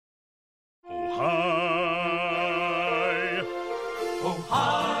hi.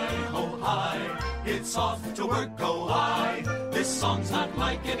 Ho hi, it's off to work, go hi. This song's not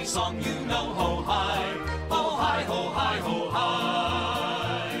like any song you know. Ho hi, ho hi, ho hi, ho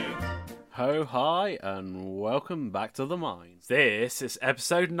hi. Ho hi, and welcome back to The Mines. This is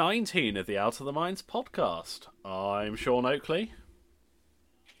episode 19 of the Out of the Mines podcast. I'm Sean Oakley.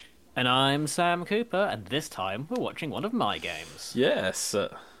 And I'm Sam Cooper, and this time we're watching one of my games. Yes.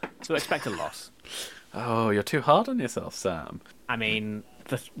 So expect a loss. Oh, you're too hard on yourself, Sam. I mean,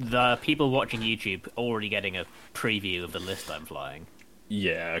 the people watching YouTube already getting a preview of the list I'm flying.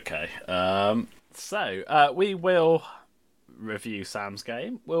 Yeah, okay. We will review Sam's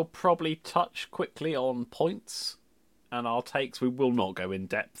game. We'll probably touch quickly on points and our takes. We will not go in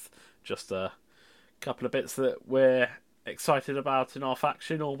depth. Just a couple of bits that we're excited about in our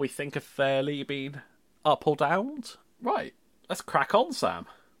faction or we think have fairly been up or down. Right, let's crack on, Sam.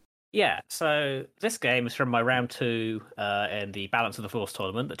 Yeah, so this game is from my round 2 in the Balance of the Force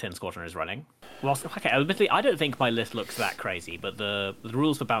tournament that Tin Squadron is running. Admittedly, I don't think my list looks that crazy, but the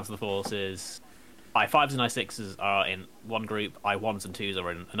rules for Balance of the Force is I5s and I6s are in one group, I1s and 2s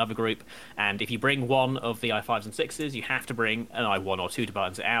are in another group, and if you bring one of the I5s and 6s, you have to bring an I1 or 2 to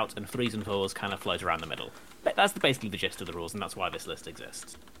balance it out, and 3s and 4s kind of float around the middle. That's basically the gist of the rules, and that's why this list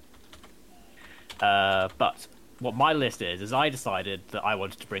exists. But what my list is I decided that I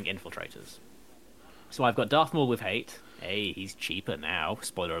wanted to bring infiltrators. So I've got Darth Maul with Hate. Hey, he's cheaper now.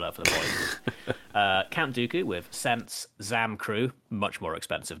 Spoiler alert for the boys. Count Dooku with Sense, Zam Crew, much more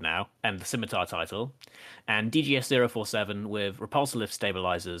expensive now, and the Scimitar title. And DGS-047 with Repulsor Lift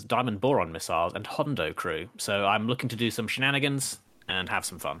Stabilizers, Diamond Boron Missiles, and Hondo Crew. So I'm looking to do some shenanigans and have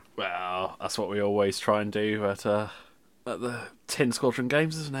some fun. Well, that's what we always try and do at the Tin Squadron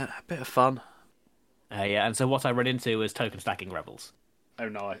games, isn't it? A bit of fun. Yeah, and so what I run into is token stacking rebels. Oh,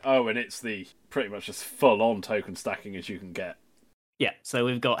 nice. Oh, and it's the pretty much as full-on token stacking as you can get. Yeah, so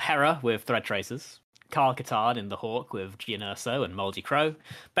we've got Hera with Thread Tracers, Kyle Katarn in the Hawk with Gian Erso and Moldy Crow,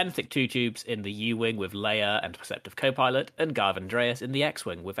 Benthic Two Tubes in the U-Wing with Leia and Perceptive Copilot, and Garv Andreas in the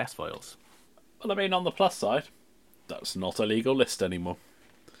X-Wing with S-Foils. Well, I mean, on the plus side, that's not a legal list anymore.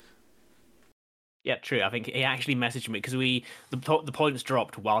 Yeah, true. I think he actually messaged me because the points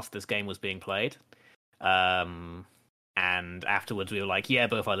dropped whilst this game was being played. And afterwards we were like, yeah,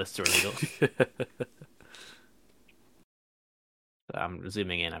 both our lists are illegal. So I'm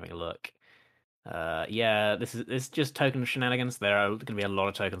zooming in, having a look. Yeah, this is just token shenanigans. There are going to be a lot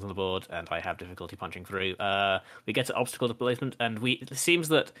of tokens on the board, and I have difficulty punching through. We get to obstacle displacement, and it seems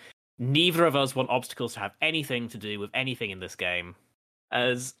that neither of us want obstacles to have anything to do with anything in this game,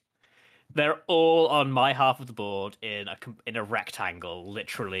 as they're all on my half of the board in a rectangle,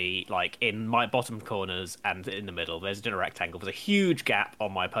 literally, like in my bottom corners and in the middle. There's a rectangle. There's a huge gap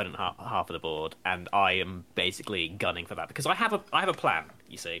on my opponent half of the board, and I am basically gunning for that because I have a plan.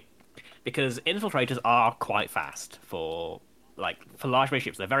 You see, because infiltrators are quite fast for large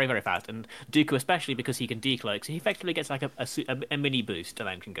spaceships. They're very, very fast, and Dooku especially because he can decloak, so he effectively gets like a mini boost and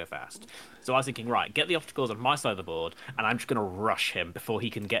then can go fast. So I was thinking, right, get the obstacles on my side of the board, and I'm just going to rush him before he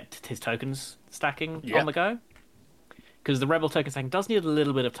can get his tokens stacking on the go. Because the Rebel token stacking does need a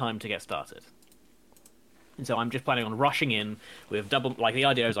little bit of time to get started. And so I'm just planning on rushing in with double. Like the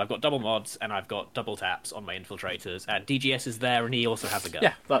idea is, I've got double mods and I've got double taps on my infiltrators, and DGS is there, and he also has a gun.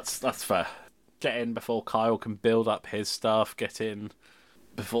 Yeah, that's fair. Get in before Kyle can build up his stuff, get in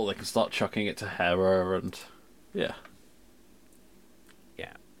before they can start chucking it to Hera, and yeah.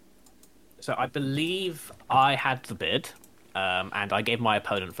 Yeah. So I believe I had the bid, and I gave my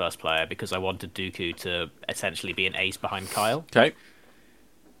opponent first player because I wanted Dooku to essentially be an ace behind Kyle. Okay.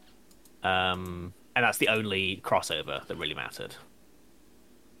 And that's the only crossover that really mattered.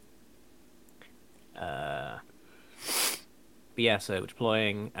 But yeah, so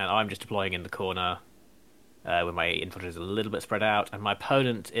deploying, and I'm just deploying in the corner with my infantry a little bit spread out, and my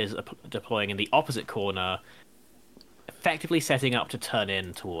opponent is deploying in the opposite corner, effectively setting up to turn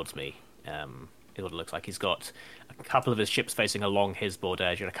in towards me. It looks like he's got a couple of his ships facing along his board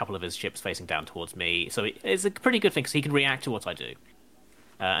edge and a couple of his ships facing down towards me, so it's a pretty good thing because he can react to what I do.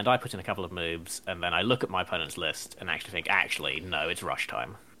 And I put in a couple of moves, and then I look at my opponent's list and actually think, no, it's rush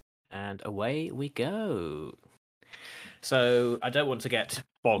time. And away we go. So I don't want to get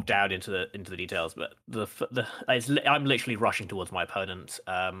bogged down into the details, but I'm literally rushing towards my opponent.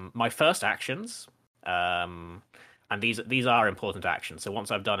 My first actions, and these are important actions. So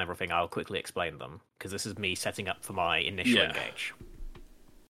once I've done everything, I'll quickly explain them because this is me setting up for my initial engage.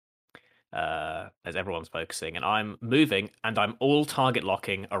 As everyone's focusing, and I'm moving, and I'm all target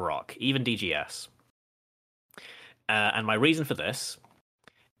locking a rock, even DGS. And my reason for this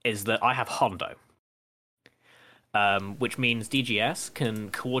is that I have Hondo, which means DGS can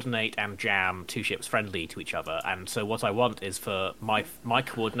coordinate and jam two ships friendly to each other. And so what I want is for my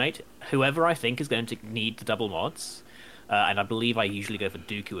coordinate, whoever I think is going to need the double mods, and I believe I usually go for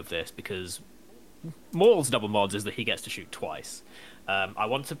Dooku with this because Maul's double mods is that he gets to shoot twice. I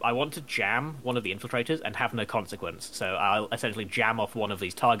want to jam one of the infiltrators and have no consequence. So I'll essentially jam off one of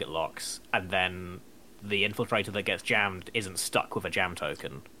these target locks, and then the infiltrator that gets jammed isn't stuck with a jam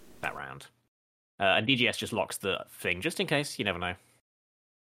token that round. And DGS just locks the thing, just in case. You never know.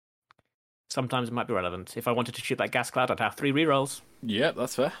 Sometimes it might be relevant. If I wanted to shoot that gas cloud, I'd have 3 rerolls. Yeah,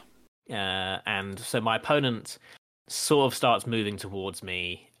 that's fair. And so my opponent sort of starts moving towards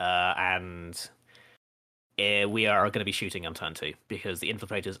me, and we are going to be shooting on turn 2 because the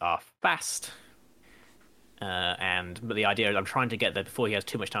infiltrators are fast. But the idea is I'm trying to get there before he has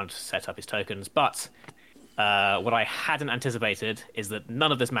too much time to set up his tokens. But what I hadn't anticipated is that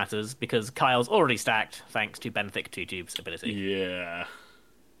none of this matters because Kyle's already stacked thanks to Benthic 2-Tube's ability. Yeah,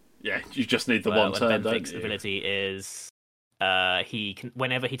 you just need the one turn, don't Benthic's you? ability is he can,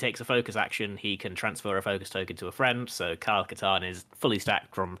 whenever he takes a focus action, he can transfer a focus token to a friend. So Kyle Katarn is fully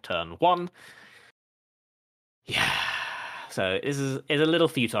stacked from turn 1. Yeah. So this is a little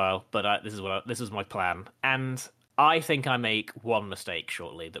futile, but this is my plan, and I think I make one mistake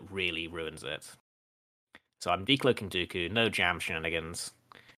shortly that really ruins it. So I'm decloaking Dooku, no jam shenanigans,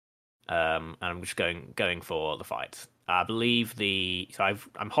 and I'm just going for the fight. I believe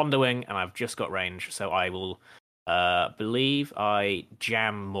I'm Hondoing, and I've just got range, so I will believe I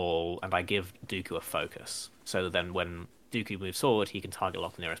jam Maul, and I give Dooku a focus. So then when Dooku moves forward, he can target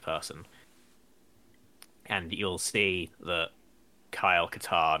lock the nearest person. And you'll see that Kyle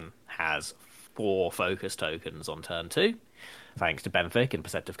Katarn has 4 focus tokens on turn 2, thanks to Benthic and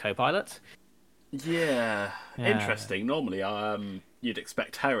Perceptive Copilot. Yeah, interesting. Normally, you'd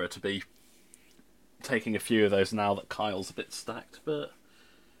expect Hera to be taking a few of those now that Kyle's a bit stacked, but...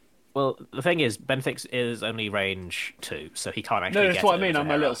 Well, the thing is, Benthic is only range 2, so he can't actually No, get that's what I over mean. to I'm a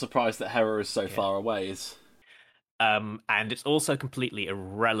Hera. little surprised that Hera is so far away. And it's also completely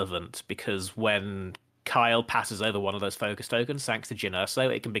irrelevant, because when Kyle passes over one of those focus tokens, thanks to Jyn Erso,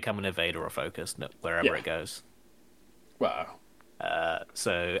 it can become an evade or a focus wherever it goes. Wow.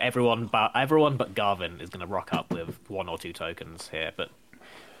 So everyone but Garvin is going to rock up with 1 or 2 tokens here, but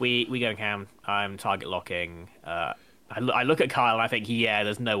we going ham. I'm target locking. I look at Kyle and I think,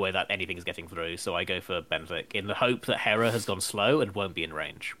 there's no way that anything is getting through, so I go for Benthic in the hope that Hera has gone slow and won't be in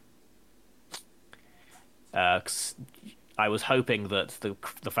range. 'Cause I was hoping that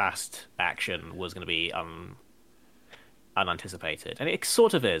the fast action was going to be unanticipated, and it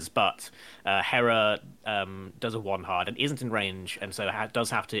sort of is, but Hera does a 1 hard and isn't in range, and so does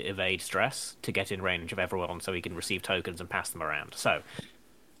have to evade stress to get in range of everyone so he can receive tokens and pass them around. So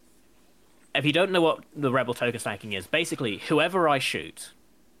if you don't know what the Rebel token stacking is, basically whoever I shoot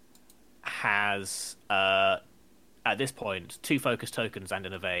has at this point 2 focus tokens and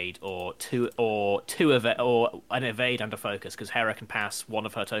an evade, or an evade and a focus, because Hera can pass one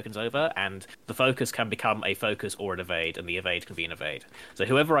of her tokens over, and the focus can become a focus or an evade, and the evade can be an evade. So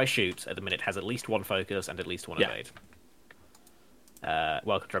whoever I shoot at the minute has at least 1 focus and at least 1 evade.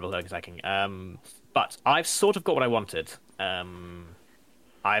 Welcome to Rebel token stacking. But I've sort of got what I wanted.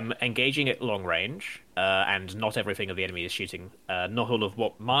 I'm engaging at long range, and not everything of the enemy is shooting. Not all of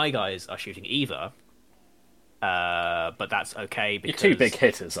what my guys are shooting either. But that's okay because Your 2 big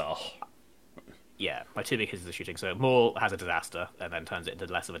hitters are. Yeah, my 2 big hitters are shooting. So Maul has a disaster and then turns it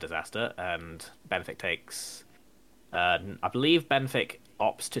into less of a disaster, and Benthic takes. I believe Benthic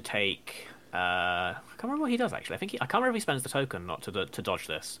opts to take. I can't remember what he does actually. I can't remember if he spends the token not to dodge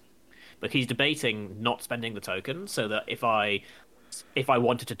this, but he's debating not spending the token so that if I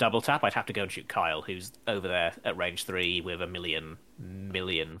wanted to double tap, I'd have to go and shoot Kyle, who's over there at range 3 with a million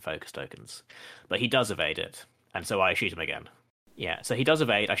focus tokens. But he does evade it, and so I shoot him again. Yeah, so he does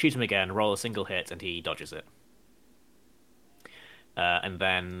evade, I shoot him again, roll a single hit, and he dodges it. And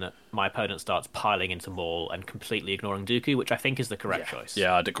then my opponent starts piling into Maul and completely ignoring Dooku, which I think is the correct choice.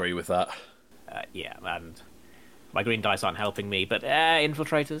 Yeah, I'd agree with that. And my green dice aren't helping me, but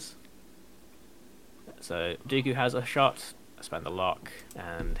infiltrators. So Dooku has a shot. I spend the lock,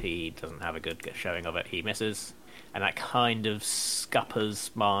 and he doesn't have a good showing of it. He misses, and that kind of scuppers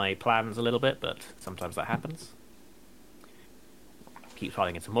my plans a little bit, but sometimes that happens. Keep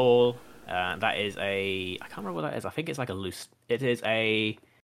fighting into Maul. That is I can't remember what that is. I think it's like it is a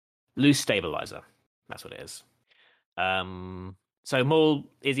loose stabilizer. That's what it is. So Maul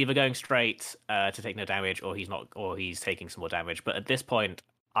is either going straight to take no damage, or he's not, or he's taking some more damage. But at this point,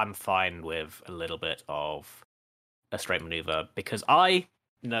 I'm fine with a little bit of a straight maneuver, because I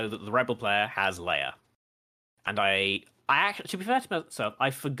know that the rebel player has Leia, and I actually, to be fair to myself,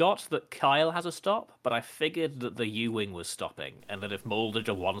 I forgot that Kyle has a stop, but I figured that the U-wing was stopping, and that if Maul did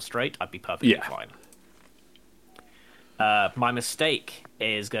a 1 straight, I'd be perfectly fine. My mistake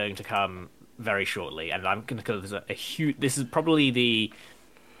is going to come very shortly, and I'm going to go. There's a huge. This is probably the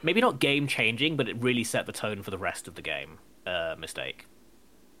maybe not game changing, but it really set the tone for the rest of the game. Mistake.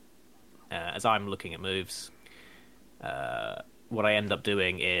 As I'm looking at moves, what I end up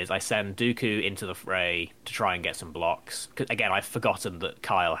doing is I send Dooku into the fray to try and get some blocks. 'Cause, again, I've forgotten that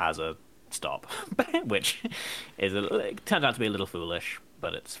Kyle has a stop, which it turns out to be a little foolish,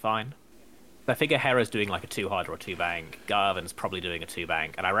 but it's fine. I figure Hera's doing like a 2-hard or a 2-bank. Garvin's probably doing a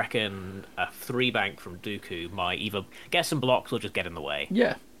 2-bank, and I reckon a 3-bank from Dooku might either get some blocks or just get in the way.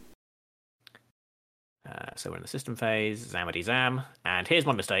 Yeah. So we're in the system phase, Zamity Zam, and here's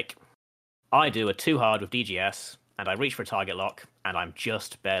my mistake. I do a 2-hard with DGS, and I reach for a target lock, and I'm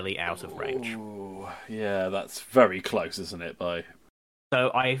just barely out of range. Ooh, yeah, that's very close, isn't it?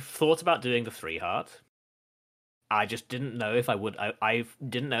 So I thought about doing the 3-hard. I just didn't know if I would. I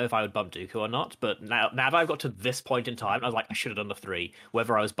didn't know if I would bump Dooku or not. But now that I've got to this point in time, I was like, I should have done the 3,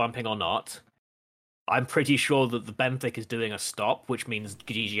 whether I was bumping or not. I'm pretty sure that the Benthic is doing a stop, which means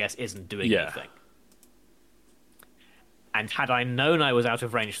DGS isn't doing anything. And had I known I was out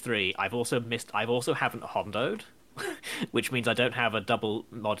of range 3, I've also haven't hondoed, which means I don't have a double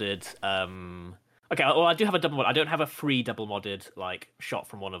modded. Okay, well, I do have a double mod. I don't have a free double modded like shot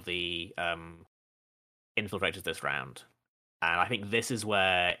from one of the infiltrators this round, and I think this is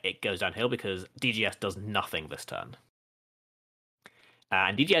where it goes downhill because DGS does nothing this turn,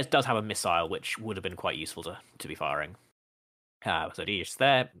 and DGS does have a missile which would have been quite useful to be firing. So DGS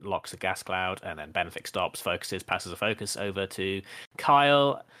there locks a gas cloud, and then Benthic stops, focuses, passes a focus over to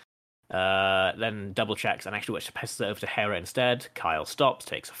Kyle, then double checks and actually passes it over to Hera instead. Kyle stops,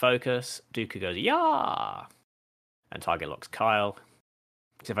 takes a focus. Dooku goes yeah, and target locks Kyle.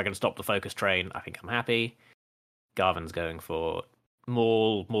 So if I can stop the focus train, I think I'm happy. Garvin's going for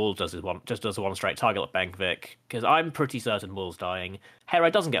Maul. Maul does a 1 straight target lock Benthic, because I'm pretty certain Maul's dying.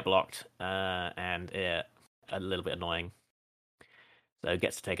 Hera doesn't get blocked, and a little bit annoying. So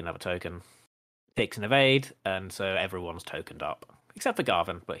gets to take another token. Takes an evade, and so everyone's tokened up. Except for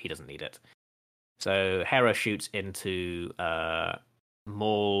Garvin, but he doesn't need it. So Hera shoots into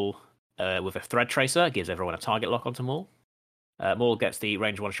Maul with a thread tracer, gives everyone a target lock onto Maul. Maul gets the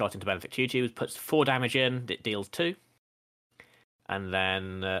range 1 shot into Benthic Tutu, puts 4 damage in, it deals 2. And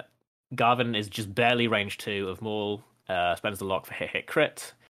then Garvin is just barely range 2 of Maul, spends the lock for hit,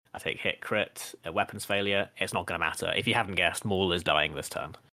 crit. I take hit, crit, weapons failure. It's not going to matter. If you haven't guessed, Maul is dying this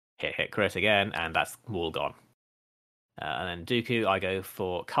turn. Hit, crit again, and that's Maul gone. And then Dooku, I go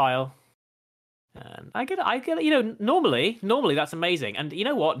for Kyle. And I get it, normally that's amazing. And you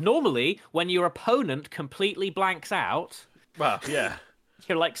know what? Normally, when your opponent completely blanks out... Well, yeah.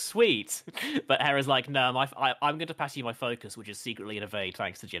 You're like, sweet. But Hera's like, no, I'm going to pass you my focus, which is secretly an evade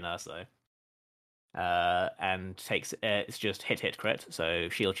thanks to Jyn Erso. And takes it's just hit, crit. So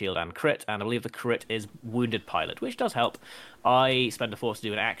shield, and crit. And I believe the crit is wounded pilot, which does help. I spend a force to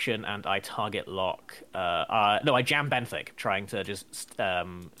do an action, and I target lock. I jam Benthic, trying to just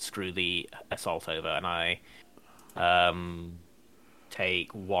screw the assault over, and I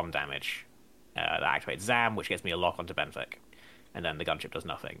take 1 damage. That activates Zam, which gets me a lock onto Benthic. And then the gunship does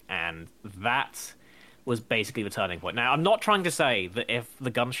nothing. And that was basically the turning point. Now, I'm not trying to say that if the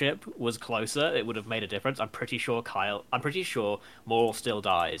gunship was closer, it would have made a difference. I'm pretty sure Maul still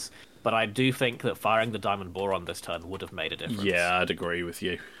dies. But I do think that firing the Diamond Boron this turn would have made a difference. Yeah, I'd agree with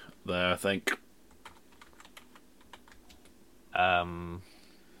you there, I think.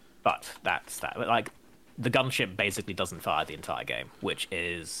 But that's that. Like, the gunship basically doesn't fire the entire game, which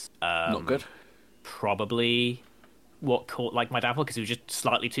is... not good. Probably what caught my downfall, because he was just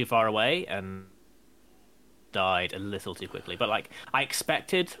slightly too far away and died a little too quickly. But I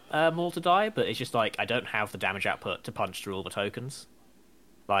expected Maul to die, but it's just I don't have the damage output to punch through all the tokens.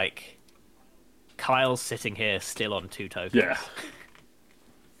 Kyle's sitting here still on 2 tokens. Yeah.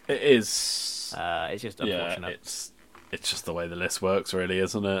 It is. It's just unfortunate. Yeah, it's just the way the list works, really,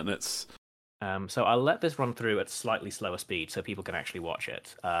 isn't it? And it's... So I'll let this run through at slightly slower speed so people can actually watch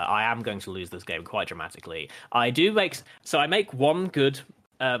it. I am going to lose this game quite dramatically. I make one good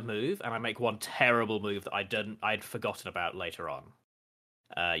move, and I make one terrible move that I'd forgotten about later on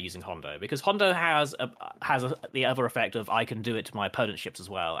using Hondo, because Hondo has the other effect of I can do it to my opponent's ships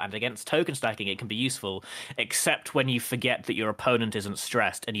as well, and against token stacking it can be useful, except when you forget that your opponent isn't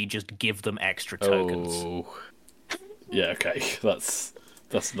stressed and you just give them extra tokens. Oh, yeah, okay, that's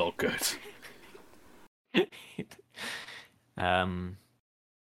not good.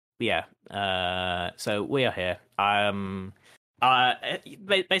 yeah. So we are here.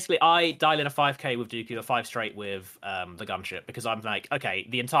 Basically, I dial in a 5k with Dooku, a 5 straight with the gunship, because I'm like, okay,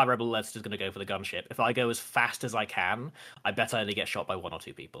 the entire rebel list is going to go for the gunship. If I go as fast as I can, I bet I only get shot by 1 or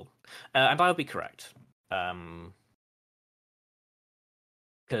 2 people, and I'll be correct.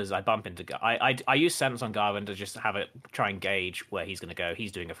 Because I bump into I use sense on Garvin to just have it try and gauge where he's going to go.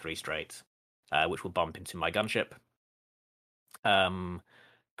 He's doing a 3 straight, which will bump into my gunship.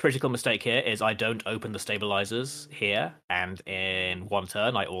 Critical mistake here is I don't open the stabilizers here, and in 1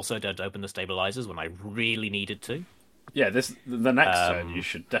 turn I also don't open the stabilizers when I really needed to. Yeah, the next turn you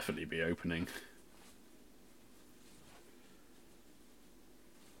should definitely be opening.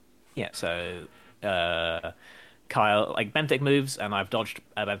 Yeah, so Kyle, like Benthic moves, and I've dodged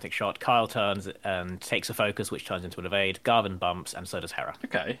a Benthic shot. Kyle turns and takes a focus, which turns into an evade. Garvin bumps, and so does Hera.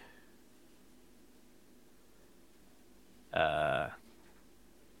 Okay. Yeah.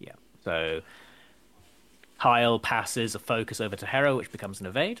 So Kyle passes a focus over to Hera, which becomes an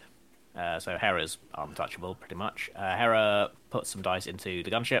evade. So Hera's untouchable, pretty much. Hera puts some dice into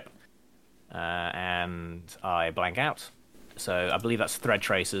the gunship, and I blank out. So I believe that's thread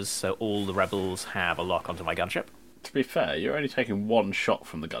tracers, so all the rebels have a lock onto my gunship. To be fair, you're only taking 1 shot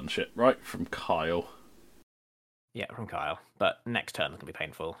from the gunship, right? From Kyle. Yeah, from Kyle. But next turn is going to be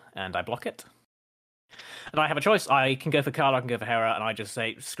painful, and I block it. And I have a choice. I can go for Kyle, I can go for Hera, and I just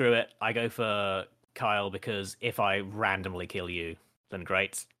say, screw it. I go for Kyle, because if I randomly kill you, then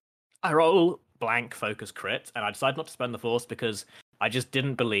great. I roll blank focus crit, and I decide not to spend the force because I just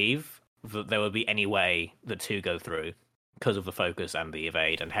didn't believe that there would be any way the 2 go through because of the focus and the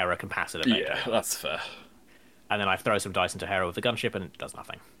evade, and Hera can pass it. Yeah, that's fair. And then I throw some dice into Hera with the gunship, and it does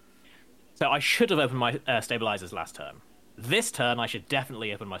nothing. So I should have opened my stabilizers last turn. This turn, I should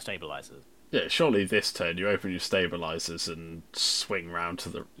definitely open my stabilizers. Yeah, surely this turn you open your stabilizers and swing round to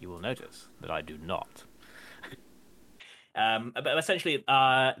the... You will notice that I do not. But essentially,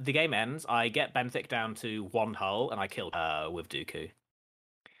 the game ends. I get Benthic down to 1 hull, and I kill with Dooku.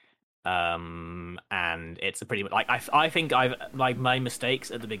 And it's a pretty like I think I've like my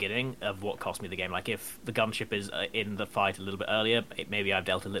mistakes at the beginning of what cost me the game. Like if the gunship is in the fight a little bit earlier, maybe I've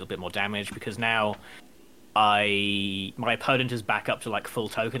dealt a little bit more damage, because now my opponent is back up to like full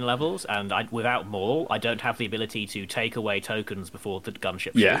token levels, and without Maul, I don't have the ability to take away tokens before the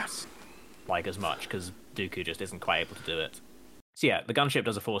gunship shoots like as much, because Dooku just isn't quite able to do it. So yeah, the gunship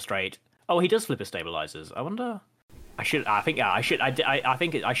does a 4 straight. Oh, he does flip his stabilizers. I wonder. I should have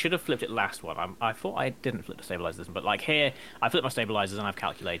flipped it last one. I thought I didn't flip the stabilizers, but like here, I flipped my stabilizers and I've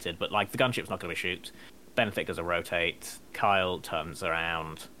calculated. But like the gunship's not going to shoot. Benthic does a rotate. Kyle turns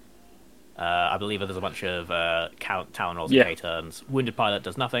around. I believe there's a bunch of Talon rolls and K-turns. Wounded Pilot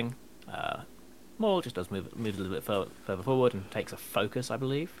does nothing. Maul just does move a little bit further forward and takes a focus, I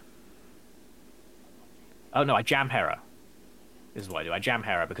believe. Oh no, I jam Hera. This is what I do. I jam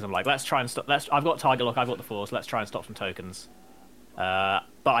Hera because I'm like, let's try and stop. I've got target lock. I've got the force. Let's try and stop some tokens. But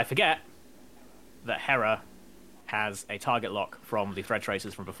I forget that Hera has a target lock from the thread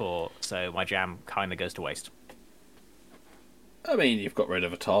tracers from before, so my jam kind of goes to waste. I mean, you've got rid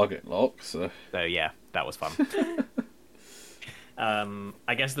of a target lock, so yeah, that was fun.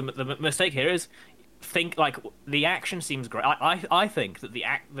 I guess the mistake here is think like the action seems great. I think that the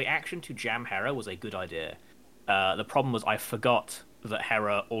action to jam Hera was a good idea. The problem was I forgot that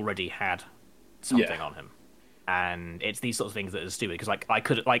Hera already had something on him, and it's these sorts of things that are stupid, because like I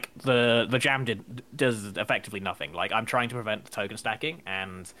could like the jam does effectively nothing. Like I'm trying to prevent the token stacking,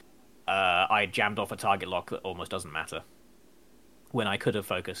 and I jammed off a target lock that almost doesn't matter when I could have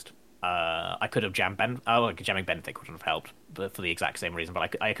focused. I could have jammed jamming Benthic wouldn't have helped, but for the exact same reason.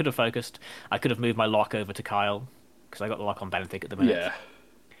 But I could have focused. I could have moved my lock over to Kyle, because I got the lock on Benthic at the minute. Yeah.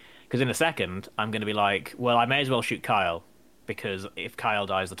 Because in a second, I'm going to be like, well, I may as well shoot Kyle, because if Kyle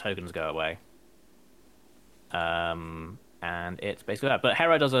dies, the tokens go away. And it's basically that. But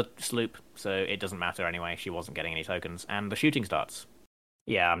Hera does a sloop, so it doesn't matter anyway. She wasn't getting any tokens, and the shooting starts.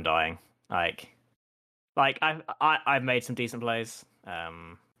 Yeah, I'm dying. Like I've made some decent plays,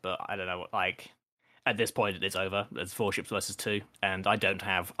 but I don't know what. Like at this point, it's over. There's 4 ships versus 2, and I don't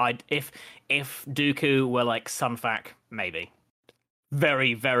have. If Dooku were like Sunfac, maybe.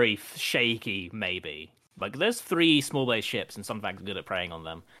 Very, very shaky, maybe. Like, there's 3 small base ships, and Sunfac's good at preying on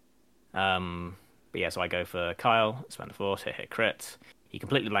them. But yeah, so I go for Kyle, spend a force, hit crit. He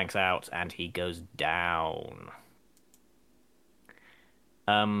completely blanks out, and he goes down.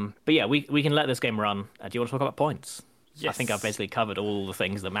 But yeah, we can let this game run. Do you want to talk about points? Yes. I think I've basically covered all the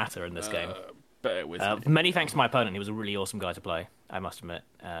things that matter in this game. Bear with me. Many thanks to my opponent. He was a really awesome guy to play, I must admit.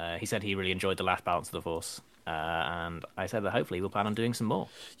 He said he really enjoyed the last balance of the force. And I said that hopefully we'll plan on doing some more.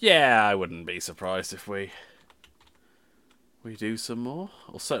 Yeah, I wouldn't be surprised if we do some more,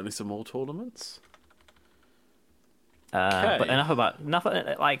 or certainly some more tournaments. But enough.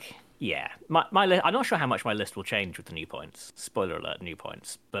 Yeah, my list. I'm not sure how much my list will change with the new points. Spoiler alert: new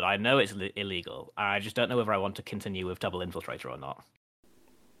points. But I know it's illegal. I just don't know whether I want to continue with double infiltrator or not.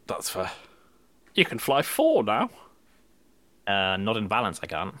 That's fair. You can fly 4 now. Not in balance, I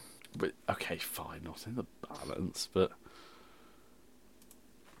can't. But, okay, fine, not in the balance, but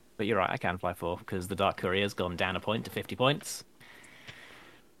you're right. I can fly 4 because the Dark Courier's gone down a point to 50 points.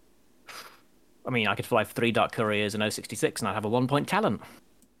 I mean, I could fly 3 Dark Couriers in 066 and I'd have a 1-point talent.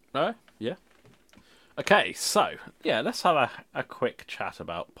 Oh, yeah. Okay, so, yeah, let's have a quick chat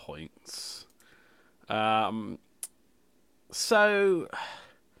about points. So,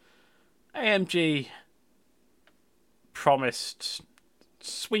 AMG promised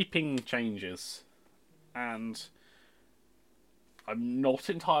sweeping changes, and I'm not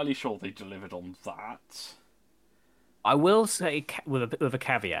entirely sure they delivered on that. I will say, with a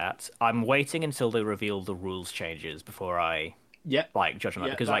caveat, I'm waiting until they reveal the rules changes before I judge on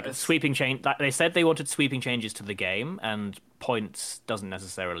that, because sweeping change. They said they wanted sweeping changes to the game, and points doesn't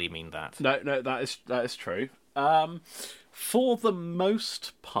necessarily mean that. No, that is true. For the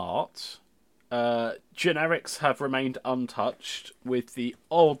most part, generics have remained untouched, with the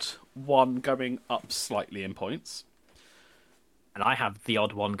odd one going up slightly in points. And I have the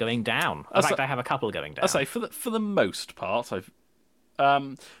odd one going down. In fact, I have a couple going down. I say for the most part,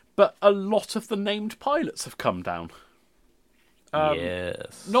 but a lot of the named pilots have come down.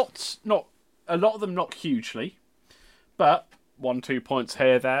 Yes. Not a lot of them, not hugely, but 1-2 points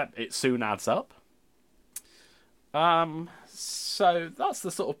here there. It soon adds up. So that's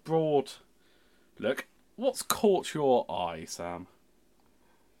the sort of broad look. What's caught your eye, Sam?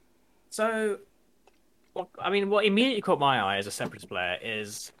 So, I mean, what immediately caught my eye as a Separatist player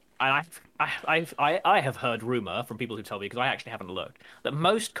is, and I have heard rumor from people who tell me, because I actually haven't looked, that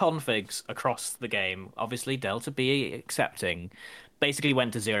most configs across the game, obviously Delta B accepting, basically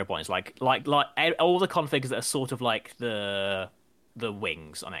went to 0 points. Like all the configs that are sort of like the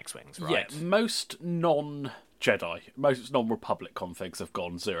wings on X-wings, right? Yeah, most non-Jedi, most non-Republic configs have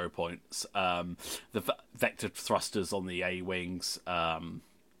gone 0 points. The vectored thrusters on the A-wings, most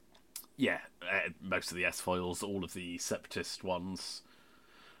of the S-foils, all of the Separatist ones.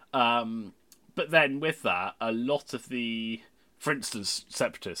 But then with that, a lot of the, for instance,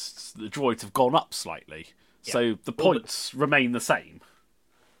 Separatists, the droids have gone up slightly. Yeah. So the points remain the same.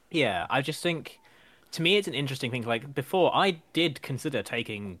 Yeah, I just think, to me, it's an interesting thing. Like, before, I did consider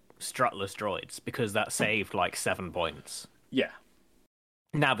taking strutless droids, because that saved, 7 points. Yeah.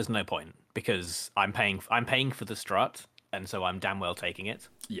 Now there's no point, because I'm paying for the strut, and so I'm damn well taking it.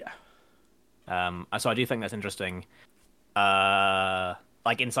 Yeah. So I do think that's interesting.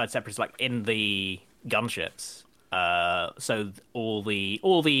 Inside Separatists, in the gunships. So all the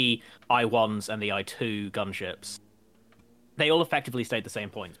I-1s and the I-2 gunships, they all effectively stayed the same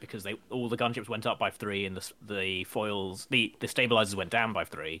points, because all the gunships went up by 3 and the foils, the stabilizers went down by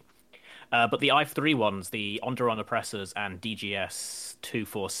 3. But the I-3 ones, the Onderon Oppressors and DGS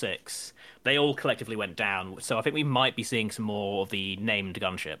 246, they all collectively went down. So I think we might be seeing some more of the named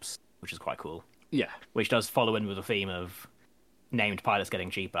gunships, which is quite cool. Yeah. Which does follow in with the theme of named pilots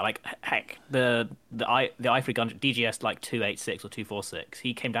getting cheaper. Heck, the I-3 gunship, DGS 286 or 246,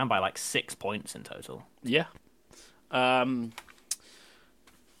 he came down by 6 points in total. Yeah.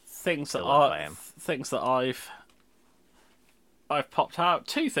 Things that I've popped out.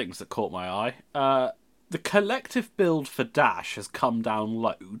 2 things that caught my eye. The collective build for Dash has come down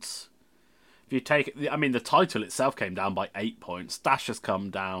loads. If you take it, the title itself came down by 8 points. Dash has come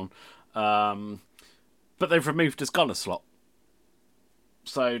down, but they've removed his gunner slot.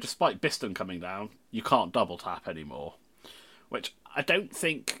 So despite Biston coming down, you can't double tap anymore, which I don't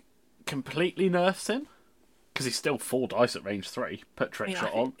think completely nerfs him, because he's still 4 dice at range 3. Put trick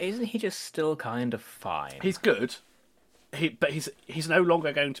shot on. Isn't he just still kind of fine? He's good. But he's no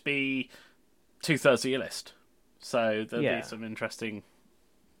longer going to be 2/3 of your list. So there'll be some interesting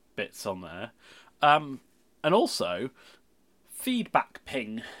bits on there. And also, Feedback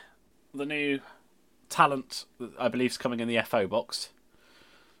Ping, the new talent that I believe is coming in the FO box,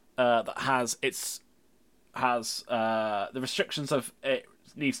 that has the restrictions of it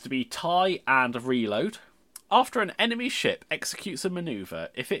needs to be tie and reload. After an enemy ship executes a maneuver,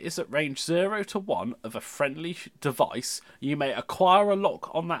 if it is at range 0 to 1 of a friendly device, you may acquire a lock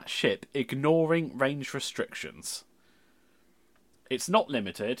on that ship, ignoring range restrictions. It's not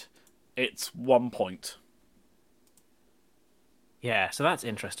limited, it's 1 point. Yeah, so that's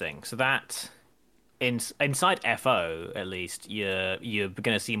interesting. So that inside FO at least, you're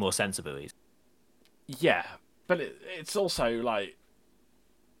going to see more sensor buoys. Yeah, but it's also like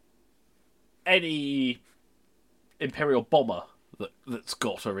any Imperial bomber that's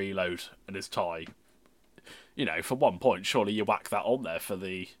got a reload and is TIE. You know, for 1 point, surely you whack that on there for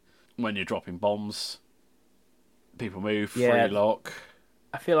when you're dropping bombs. People move, Yeah. free lock.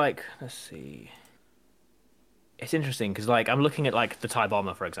 I feel like, let's see. It's interesting because, like, I'm looking at like the TIE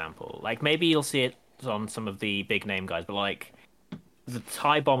bomber, for example. Like, maybe you'll see it on some of the big name guys, but like the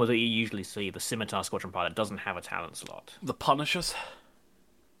TIE bomber that you usually see, the Scimitar Squadron pilot, doesn't have a talent slot. The Punishers.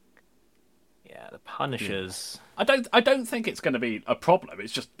 Yeah, the Punishers. I don't think it's going to be a problem.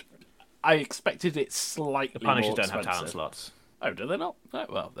 It's just I expected it slightly. The Punishers more don't have expensive. talent slots. Oh, do they not? Oh,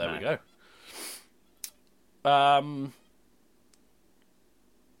 well, there we No. go.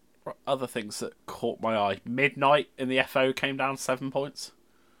 Other things that caught my eye. Midnight in the FO came down 7 points.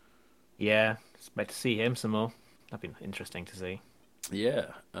 Yeah, expect to see him some more. That'd be interesting to see.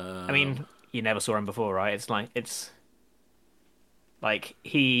 Yeah. I mean, you never saw him before, right? It's like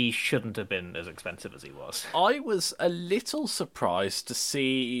he shouldn't have been as expensive as he was. I was a little surprised to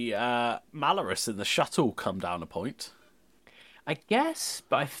see Malorus in the shuttle come down a point. I guess,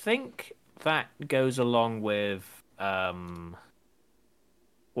 but I think that goes along with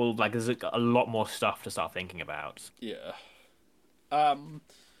well, like there's a lot more stuff to start thinking about. Yeah. And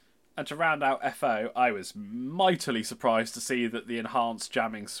to round out FO, I was mightily surprised to see that the enhanced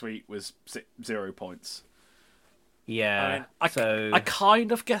jamming suite was 0 points. Yeah, I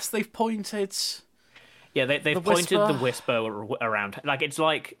kind of guess they've pointed. Yeah, they've the pointed Whisper. the Whisper around. Like it's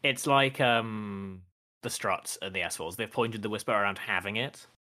like the struts and the S4s. They've pointed the Whisper around having it,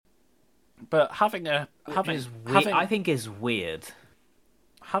 But having I think is weird.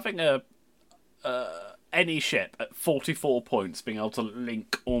 any ship at 44 points being able to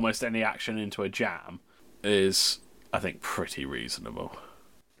link almost any action into a jam is, I think, pretty reasonable.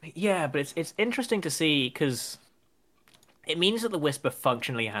 Yeah, but it's interesting to see because it means that the Whisper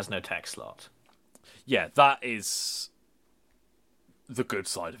functionally has no tech slot. Yeah, that is the good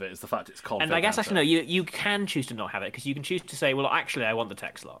side of it, is the fact it's config. And I guess actually no, you can choose to not have it because you can choose to say, well, actually, I want the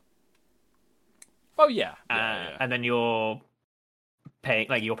tech slot. Oh yeah, yeah. And then you're paying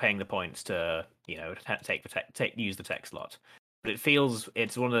the points to use the tech slot. But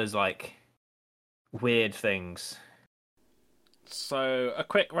it's one of those like weird things. So a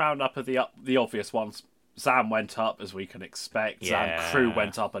quick roundup of the obvious ones. Zam went up, as we can expect. Yeah. Zam crew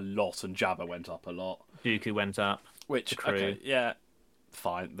went up a lot, and Jabba went up a lot. Dooku went up. Which, crew. okay, yeah,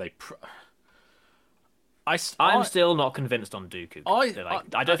 fine. I'm still not convinced on Dooku.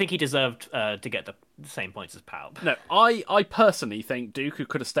 I don't think he deserved to get the same points as Palp. No, I personally think Dooku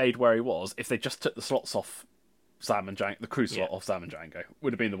could have stayed where he was if they just took the slots off Zam and Jango, the crew slot off Zam and Django.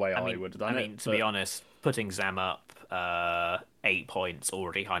 Would have been the way I would have done it. To be honest, putting Zam up 8 points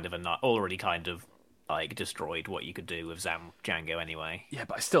already kind of like destroyed what you could do with Zam Django anyway. Yeah,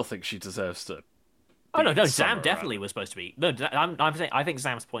 but I still think she deserves to. Oh no, be Zam somewhere definitely was supposed to be. No, I'm saying I think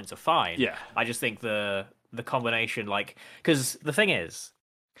Zam's points are fine. Yeah. I just think the combination, like, because the thing is,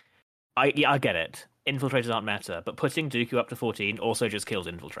 I get it. Infiltrators aren't meta, but putting Dooku up to 14 also just kills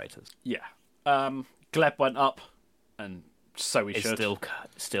infiltrators. Yeah. Gleb went up, and so he It's should.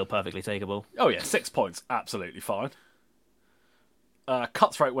 still perfectly takeable. Oh yeah, 6 points, absolutely fine.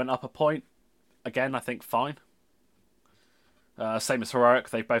 Cutthroat went up a point. Again, I think fine. Same as Heroic,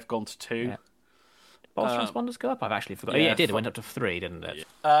 they've both gone to 2. Yeah. Boss transponders go up? I've actually forgotten. yeah, Yeah, it did. It went up to 3, didn't it?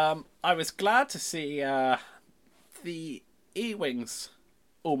 I was glad to see the E-Wings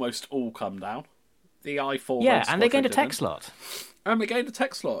almost all come down. The I-4... Yeah, and they gained a tech slot. And they gained a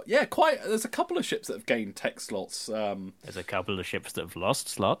tech slot. Yeah, quite. There's a couple of ships that have gained tech slots. There's a couple of ships that have lost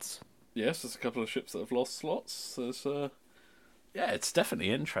slots. Yes, there's a couple of ships that have lost slots. There's... Yeah, it's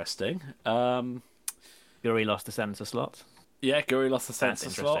definitely interesting. Guri lost the sensor slot. Yeah, Guri lost the That's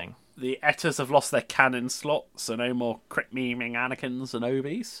sensor slot. interesting. The Etters have lost their cannon slot, so no more crit memeing Anakins and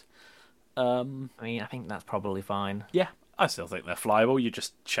Obis. I mean, I think that's probably fine. Yeah, I still think they're flyable. You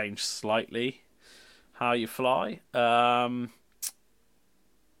just change slightly how you fly.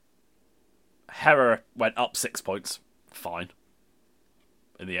 Hera went up 6 points. Fine.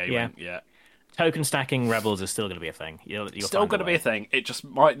 In the A-Wing, yeah. Token stacking Rebels is still going to be a thing. You'll Still going to be a thing. It just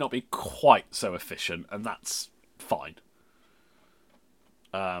might not be quite so efficient, and that's fine.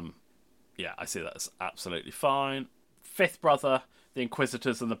 Yeah, I see that as absolutely fine. Fifth brother, the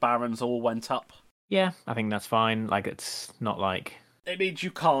Inquisitors and the Barons all went up. Yeah, I think that's fine. Like, it's not like... It means you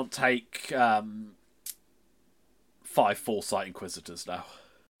can't take 5 Foresight Inquisitors now.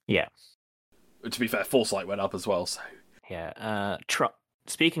 Yeah. To be fair, Foresight went up as well, so... Yeah,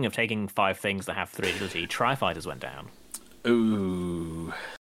 speaking of taking 5 things that have 3 agility, Tri-Fighters went down. Ooh.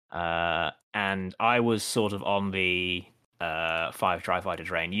 And I was sort of on the 5 Tri-Fighter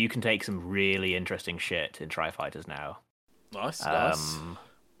train. You can take some really interesting shit in Tri-Fighters now. Nice.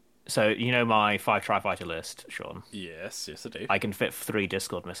 So, you know my 5 Tri-Fighter list, Sean? Yes, I do. I can fit 3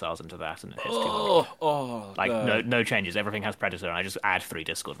 Discord missiles into that, and it hits 200. No changes. Everything has Predator, and I just add 3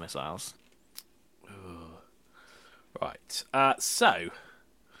 Discord missiles. Right. So,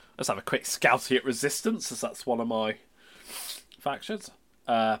 let's have a quick scouty at Resistance, as that's one of my factions.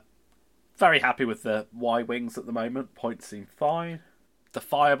 Very happy with the Y-Wings at the moment. Points seem fine. The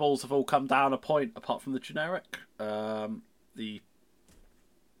Fireballs have all come down a point, apart from the generic. The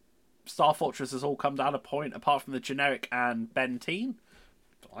Star Fortress has all come down a point, apart from the generic and Bentine.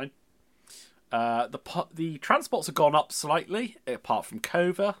 Fine. The transports have gone up slightly, apart from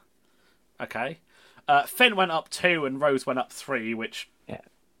Cova. Okay. Finn went up 2 and Rose went up 3, which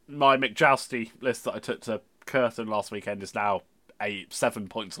my McJousty list that I took to Curtin last weekend is now 7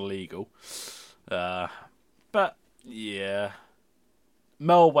 points illegal. But yeah,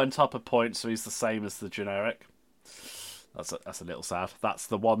 Mel went up a point, so he's the same as the generic. That's a little sad. That's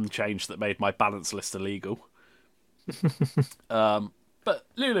the one change that made my balance list illegal. But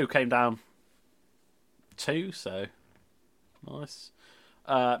Lulu came down 2, so nice.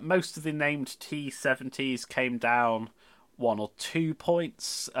 Most of the named T70s came down 1 or 2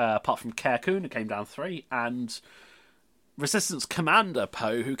 points, apart from Kerkun, who came down 3, and Resistance Commander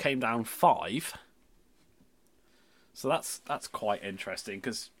Poe, who came down 5. So that's quite interesting,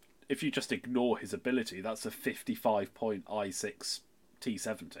 because if you just ignore his ability, that's a 55-point I6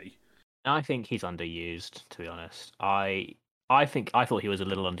 T70. I think he's underused, to be honest. I thought he was a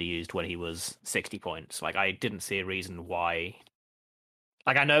little underused when he was 60 points. Like, I didn't see a reason why.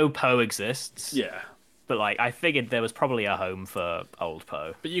 Like, I know Poe exists. Yeah. But, like, I figured there was probably a home for old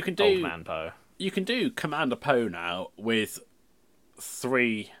Poe. But you can do... Old man Poe. You can do Commander Poe now with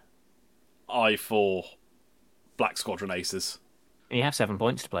 3 I4 Black Squadron aces. And you have 7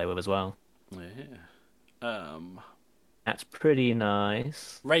 points to play with as well. Yeah. That's pretty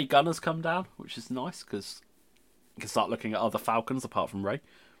nice. Ray Gunner's come down, which is nice, because you can start looking at other Falcons apart from Ray.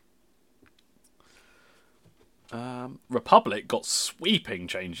 Republic got sweeping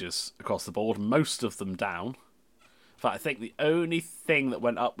changes across the board, most of them down. In fact, I think the only thing that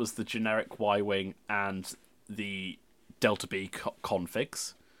went up was the generic Y-Wing and the Delta B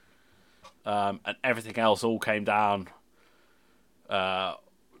configs. And everything else all came down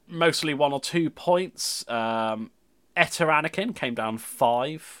mostly 1 or 2 points. Etta Anakin came down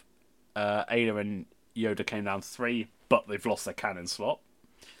 5. Ada and Yoda came down 3, but they've lost their cannon slot.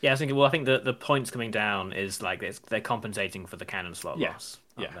 Yeah, I was thinking. Well, I think the points coming down is like they're compensating for the cannon slot loss,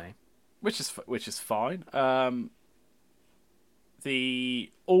 aren't they? Which is fine. All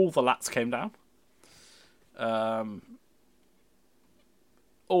the lats came down.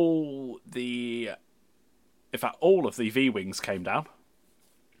 All of the V-Wings came down.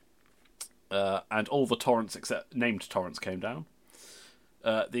 And all the Torrents except named Torrents came down.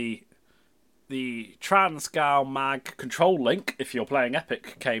 The Transgal Mag control link, if you're playing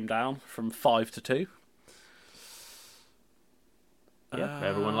Epic, came down from 5 to 2. Yeah,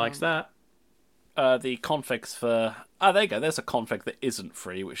 everyone likes that. The configs for... Oh, there you go. There's a config that isn't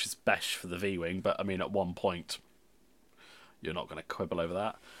free, which is Besh for the V-Wing, but I mean, at one point, you're not going to quibble over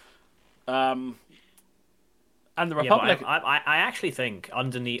that. And the Republic... Yeah, I actually think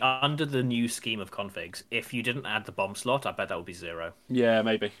under the new scheme of configs, if you didn't add the bomb slot, I bet that would be 0. Yeah,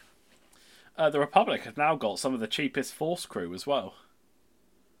 maybe. The Republic have now got some of the cheapest Force crew as well.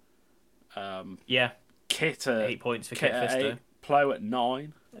 Yeah. Kit at 8 points for Kit Fister. Plo at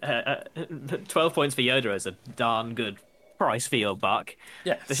 9. 12 points for Yoda is a darn good price for your buck.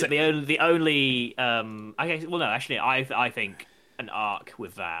 Yeah. This is the only I think an arc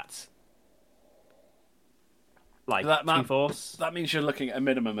with that. Like that Force. That means you're looking at a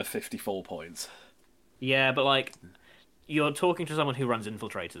minimum of 54 points. Yeah, but like you're talking to someone who runs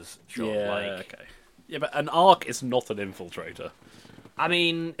infiltrators, sure. Yeah, like... okay. Yeah, but an arc is not an infiltrator. I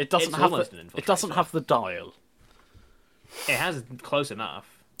mean, it doesn't have an infiltrator. It doesn't have the dial. It has close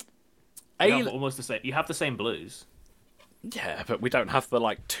enough. You have almost the same. You have the same blues. Yeah, but we don't have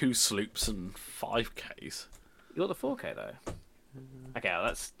the 2 sloops and 5Ks. You got the 4K though. Okay,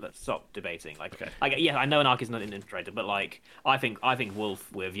 let's stop debating. Okay. I know an arc is not an infiltrator, but I think Wolf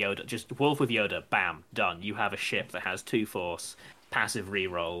with Yoda, just Wolf with Yoda, bam, done. You have a ship that has 2 Force, passive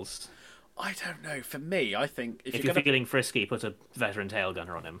rerolls. I don't know. For me, I think if you're feeling frisky, put a veteran tail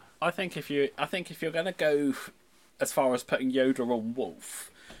gunner on him. I think if you're going to go as far as putting Yoda on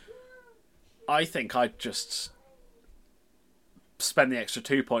Wolf, I think I'd just spend the extra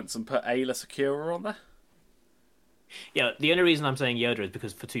 2 points and put Ayla Secura on there. Yeah, the only reason I'm saying Yoda is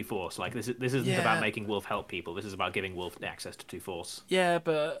because for 2 Force, like this isn't Yeah. about making Wolf help people. This is about giving Wolf access to 2 Force. Yeah,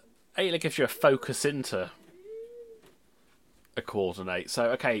 but Ayla gives you a focus into a coordinate.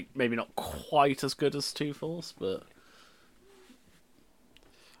 So, okay, maybe not quite as good as 2 Force, but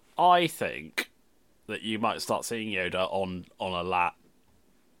I think that you might start seeing Yoda on a lat.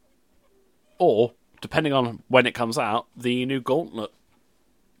 Or, depending on when it comes out, the new Gauntlet.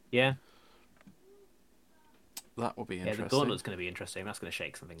 Yeah, That will be yeah. interesting. The Gauntlet's going to be interesting. That's going to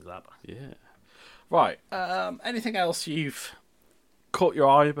shake some things up. Yeah. Right. Anything else you've caught your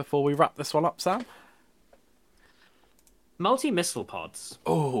eye before we wrap this one up, Sam? Multi-missile pods.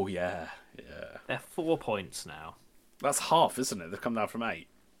 Oh, yeah. Yeah. They're 4 points now. That's half, isn't it? They've come down from 8.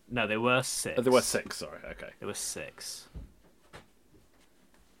 No, they were 6. Oh, they were 6, sorry. Okay. There were 6.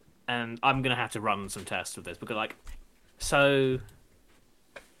 And I'm gonna have to run some tests with this because, like, so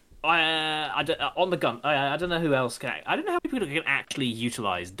on the gun. I don't know who else can. I don't know how many people can actually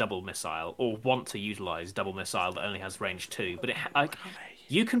utilize double missile or want to utilize double missile that only has range 2. But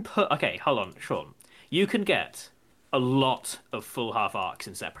you can put. Okay, hold on, Sean. You can get a lot of full half arcs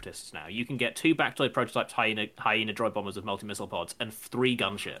in Separatists now. You can get 2 Bactoid prototyped hyena droid bombers with multi-missile pods and 3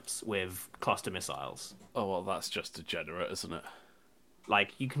 gunships with cluster missiles. Oh, well, that's just degenerate, isn't it?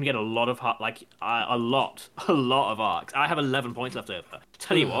 Like, you can get a lot of a lot of arcs. I have 11 points left over.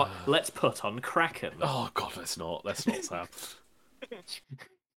 Tell you what, let's put on Kraken. Oh, God, let's not, Sam.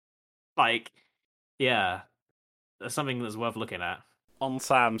 Like, yeah, that's something that's worth looking at. On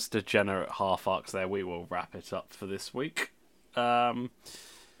Sam's degenerate half arcs there, we will wrap it up for this week. Yeah,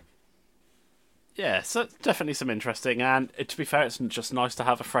 so definitely some interesting, and to be fair, it's just nice to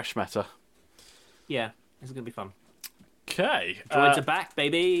have a fresh meta. Yeah, this is going to be fun. Okay. Droids are back,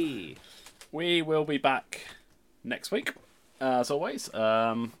 baby! We will be back next week, as always.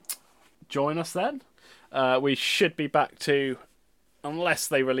 Join us then. We should be back to, unless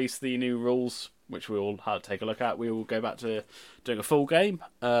they release the new rules, which we will take a look at, we will go back to doing a full game,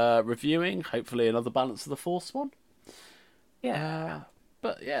 reviewing, hopefully another Balance of the Force one. Yeah.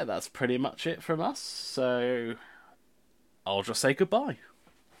 But yeah, that's pretty much it from us, so I'll just say goodbye.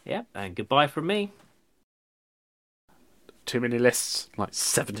 Yeah, and goodbye from me. Too many lists, like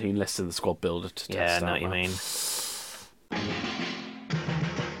 17 lists in the squad builder to test Yeah, I know out what you now. mean.